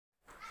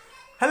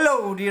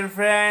Hello dear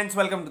friends,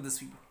 welcome to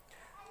this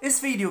video.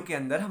 इस video के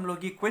अंदर हम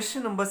लोग ये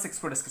क्वेश्चन नंबर 6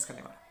 को डिस्कस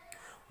करने वाले हैं।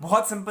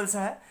 बहुत सिंपल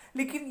सा है,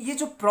 लेकिन ये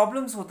जो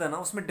प्रॉब्लम्स होता है ना,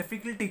 उसमें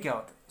डिफिकल्टी क्या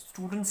होता है,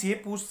 स्टूडेंट्स ये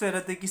पूछते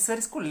रहते हैं कि सर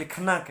इसको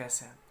लिखना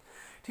कैसे है।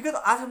 ठीक है, तो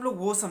आज हम लोग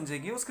वो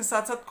समझेंगे, उसके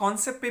साथ साथ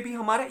कॉन्सेप्ट पे भी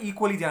हमारा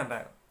इक्वली ध्यान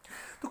रहेगा।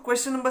 तो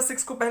क्वेश्चन नंबर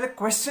 6 को पहले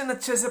क्वेश्चन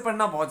अच्छे से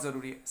पढ़ना बहुत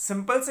जरूरी है।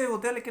 सिंपल से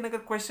होता है, लेकिन अगर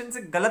क्वेश्चन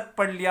से गलत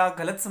पढ़ लिया,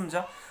 गलत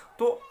समझा,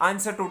 तो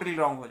आंसर टोटली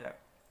रॉन्ग हो जाएगा।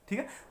 ठीक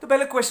है, तो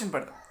पहले क्वेश्चन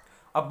पढ़ता हूं।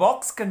 A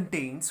box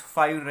contains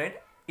 5 red,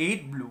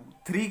 8 blue,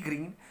 3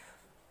 green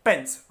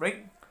pens,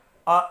 right?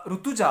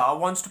 Rutuja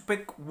wants to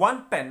pick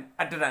one pen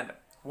at random.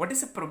 What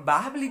is the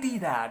probability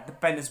that the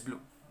pen is blue?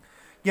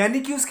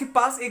 यानी कि उसके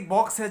पास एक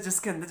बॉक्स है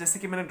जिसके अंदर, जैसे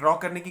कि मैंने ड्रॉ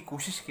करने की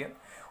कोशिश किया,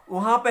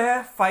 वहां पे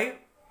है 5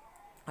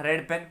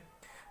 रेड पेन,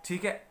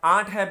 ठीक है,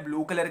 8 है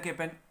ब्लू कलर के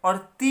पेन और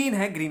 3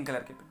 है ग्रीन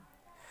कलर के पेन।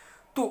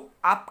 तो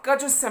आपका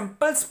जो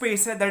सैंपल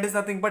स्पेस है that is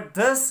nothing but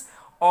this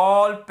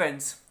all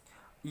pens.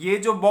 ये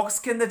जो बॉक्स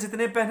के अंदर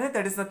जितने पेन है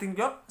that is nothing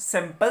your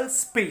sample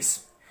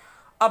space.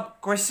 अब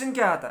क्वेश्चन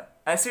क्या आता है,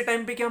 ऐसे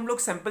टाइम पे क्या हम लोग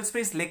सैंपल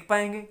स्पेस लिख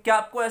पाएंगे? क्या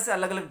आपको ऐसे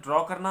अलग अलग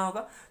ड्रॉ करना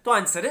होगा? तो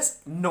आंसर इज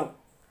नो।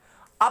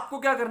 आपको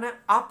क्या करना है,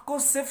 आपको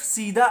सिर्फ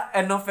सीधा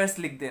एन ऑफ एस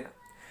लिख देना।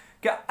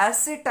 क्या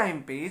ऐसे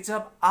टाइम पे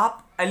जब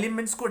आप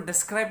एलिमेंट्स को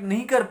डिस्क्राइब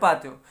नहीं कर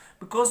पाते हो,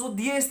 बिकॉज वो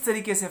दिए इस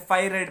तरीके से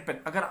 5 रेड पेन,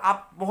 अगर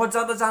आप बहुत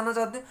ज्यादा जानना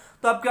चाहते हो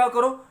तो आप क्या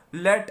करो,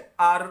 late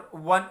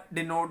R1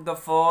 denote the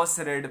first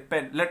red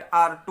pen, late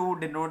R2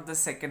 denote the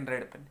second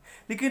red pen.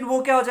 लेकिन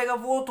वो क्या हो जाएगा,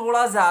 वो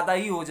थोड़ा ज्यादा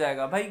ही हो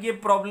जाएगा। भाई ये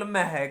प्रॉब्लम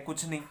में है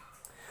कुछ नहीं,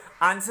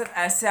 आंसर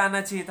ऐसे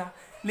आना चाहिए था।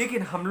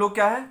 लेकिन हम लोग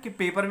क्या है कि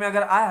पेपर में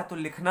अगर आया तो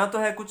लिखना तो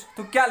है कुछ,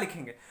 तो क्या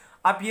लिखेंगे?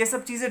 आप ये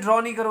सब चीजें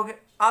ड्रॉ नहीं करोगे।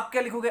 आप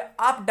क्या लिखोगे,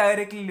 आप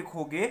डायरेक्टली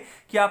लिखोगे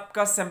कि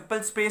आपका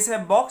सैंपल स्पेस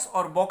है बॉक्स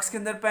और बॉक्स के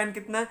अंदर पेन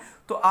कितना है,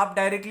 तो आप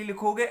डायरेक्टली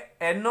लिखोगे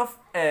N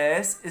of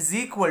S is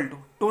equal to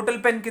total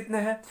pen कितने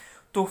हैं,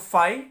 तो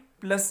 5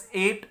 +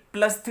 8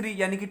 + 3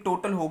 यानी कि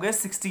टोटल हो गए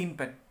 16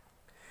 पेन।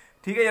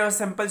 ठीक है, your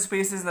sample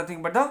space is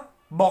nothing but a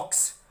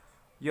box,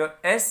 your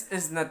S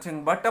is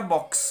nothing but a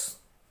box.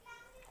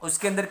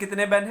 उसके अंदर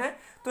कितने पेन है,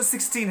 तो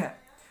 16 है।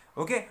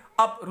 ओके,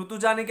 अब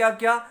ऋतुजा ने क्या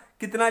किया,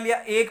 कितना लिया,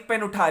 एक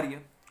पेन उठा रही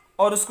है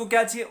और उसको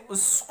क्या चाहिए,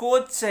 उसको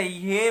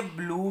चाहिए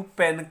ब्लू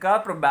पेन का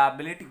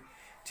प्रोबेबिलिटी।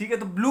 ठीक है,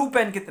 तो ब्लू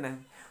पेन कितने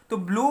हैं, तो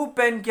ब्लू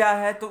पेन क्या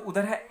है, तो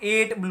उधर है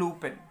 8 ब्लू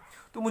पेन।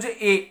 तो मुझे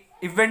ए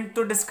इवेंट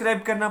तो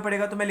डिस्क्राइब करना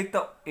पड़ेगा, तो मैं लिखता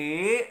हूं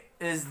ए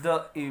is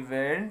the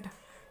event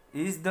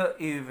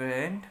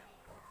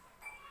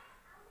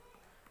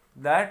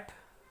that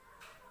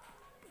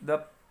the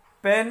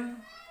pen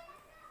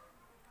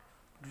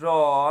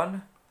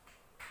drawn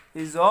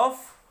is of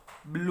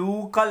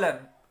blue color,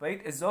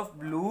 right? is of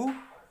blue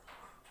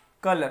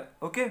color.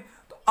 okay?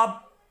 तो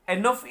अब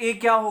n of a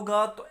क्या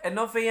होगा, तो n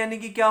of a यानी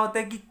कि क्या होता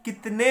है कि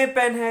कितने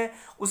पेन है,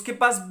 उसके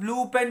पास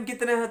ब्लू पेन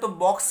कितने हैं, तो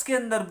बॉक्स के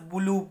अंदर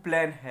ब्लू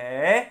पेन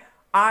है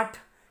 8,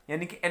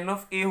 यानी कि n of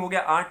a हो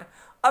गया 8।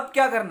 अब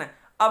क्या करना है,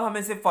 अब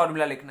हमें सिर्फ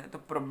फॉर्मूला लिखना है, तो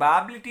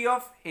probability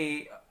of a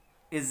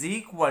is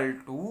equal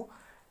to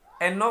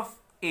n of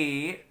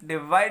a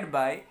divide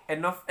by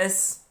n of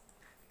s।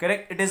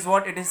 Correct, it is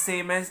what, it is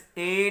same as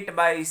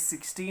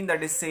 8/16,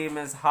 that is same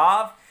as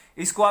half.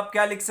 इसको आप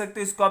क्या लिख सकते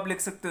हो, इसको आप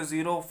लिख सकते हो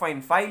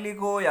 0.5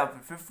 लिखो या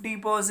फिर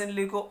 50%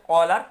 लिखो,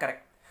 ऑल आर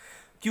करेक्ट।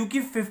 क्योंकि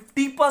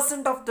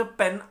 50% of the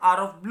pen are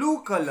of blue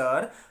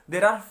colour,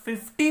 there are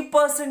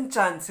 50%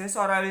 chances,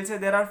 और I will say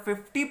there are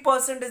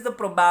 50% is the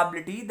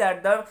probability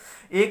that the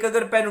एक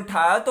अगर पेन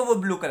उठाया तो वो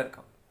ब्लू कलर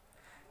का।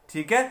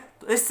 ठीक है,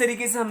 तो इस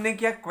तरीके से हमने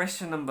किया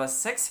क्वेश्चन नंबर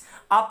 6।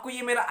 आपको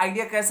ये मेरा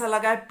आइडिया कैसा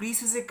लगा है,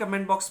 प्लीज इसे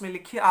कमेंट बॉक्स में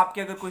लिखिए।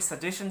 आपके अगर कोई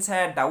सजेशंस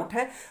है, डाउट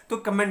है, तो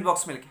कमेंट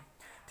बॉक्स में लिखिए।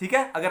 ठीक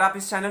है, अगर आप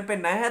इस चैनल पे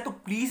नए हैं तो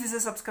प्लीज इसे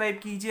सब्सक्राइब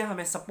कीजिए,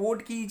 हमें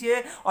सपोर्ट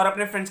कीजिए और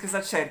अपने फ्रेंड्स के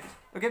साथ शेयर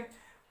कीजिए। Okay,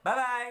 bye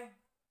bye.